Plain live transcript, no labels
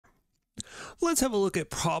Let's have a look at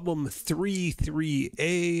problem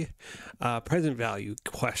 3.3a, present value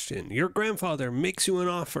question. Your grandfather makes you an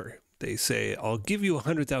offer. They say, I'll give you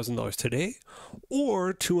 $100,000 today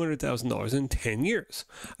or $200,000 in 10 years.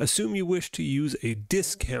 Assume you wish to use a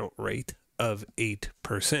discount rate of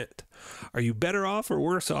 8%. Are you better off or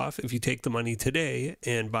worse off if you take the money today,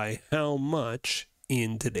 and by how much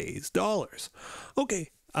in today's dollars? Okay,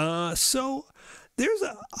 so there's,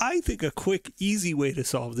 I think, a quick, easy way to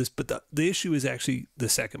solve this, but the issue is actually the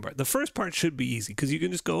second part. The first part should be easy because you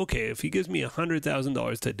can just go, okay, if he gives me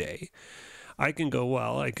 $100,000 today, I can go,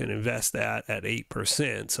 well, I can invest that at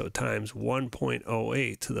 8%, so times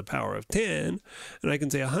 1.08 to the power of 10, and I can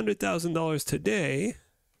say $100,000 today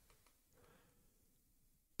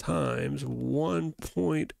times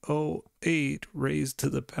 1.08 raised to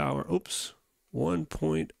the power,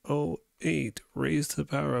 1.08 raised to the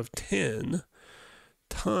power of 10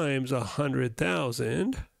 times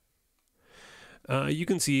 100,000. You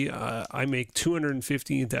can see I make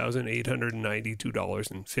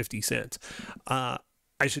 $215,892.50. I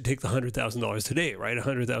should take the $100,000 today, right?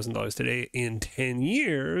 $100,000 today in 10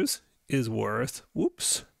 years is worth,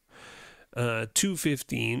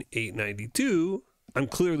 $215,892. I'm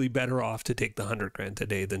clearly better off to take the $100,000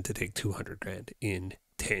 today than to take $200,000 in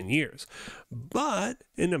 10 years. And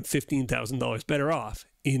I'm $15,000 better off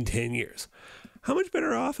in 10 years. How much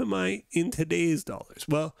better off am I in today's dollars?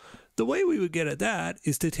 Well, the way we would get at that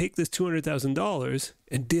is to take this $200,000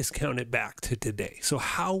 and discount it back to today. So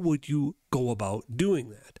how would you go about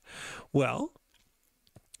doing that? Well,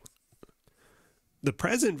 the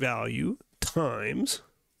present value times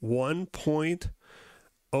 1.0,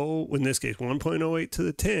 in this case, 1.08 to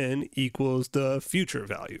the 10 equals the future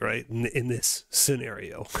value, right? In this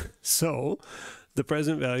scenario. So the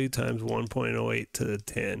present value times 1.08 to the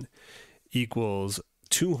 10 equals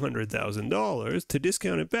 $200,000. To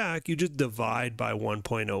discount it back, you just divide by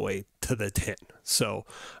 1.08 to the 10. So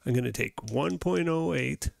I'm going to take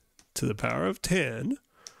 1.08 to the power of 10,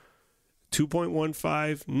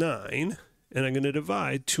 2.159, and I'm going to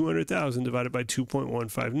divide 200,000 divided by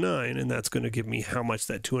 2.159, and that's going to give me how much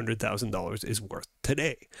that $200,000 is worth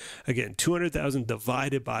today. Again, 200,000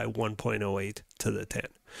 divided by 1.08 to the 10.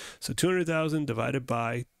 So 200,000 divided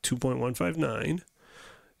by 2.159.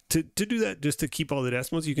 To do that, just to keep all the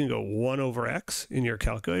decimals, you can go 1 over x in your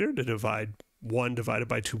calculator to divide 1 divided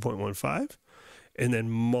by 2.15, and then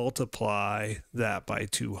multiply that by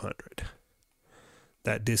 200.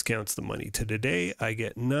 That discounts the money to today. I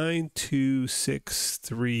get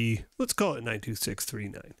 9263, let's call it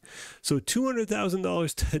 92639. So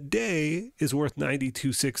 $200,000 today is worth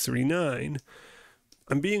 92639.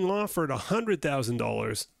 I'm being offered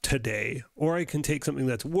 $100,000 today, or I can take something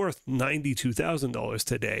that's worth $92,000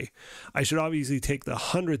 today. I should obviously take the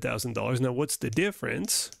 $100,000. Now, what's the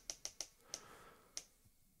difference?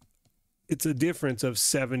 It's a difference of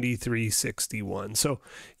 $73.61. So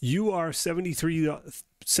you are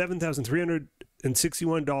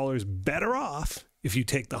 $7,361 better off if you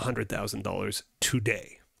take the $100,000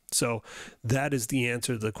 today. So that is the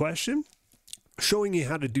answer to the question. Showing you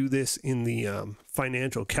how to do this in the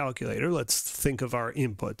financial calculator. Let's think of our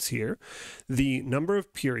inputs here. The number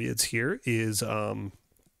of periods here is,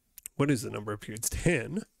 what is the number of periods?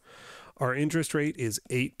 10. Our interest rate is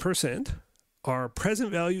 8%. Our present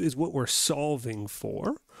value is what we're solving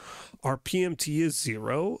for. Our PMT is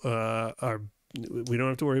 0. We don't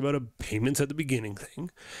have to worry about a payments at the beginning thing.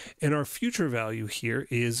 And our future value here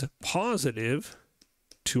is positive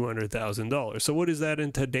 $200,000. So what is that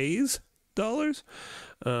in today's dollars?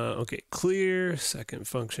 Okay, clear, second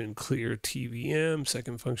function, clear TVM,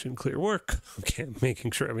 second function, clear work. Okay, I'm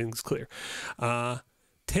making sure everything's clear.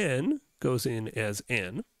 10 goes in as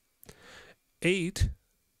N. 8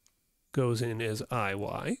 goes in as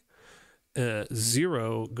IY.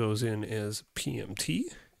 0 goes in as PMT.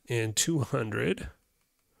 And 200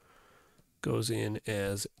 goes in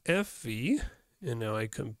as FV. And now I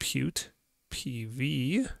compute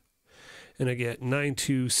PV. And I get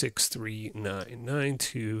 92639,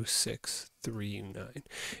 92639.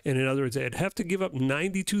 And in other words, I'd have to give up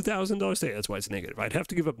 $92,000 today. That's why it's negative. I'd have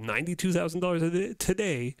to give up $92,000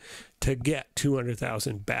 today to get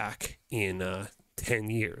 $200,000 back in 10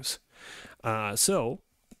 years. So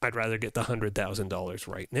I'd rather get the $100,000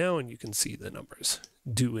 right now, and you can see the numbers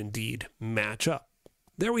do indeed match up.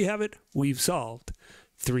 There we have it. We've solved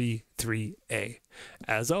 3.3a.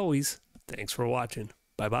 As always, thanks for watching.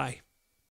 Bye-bye.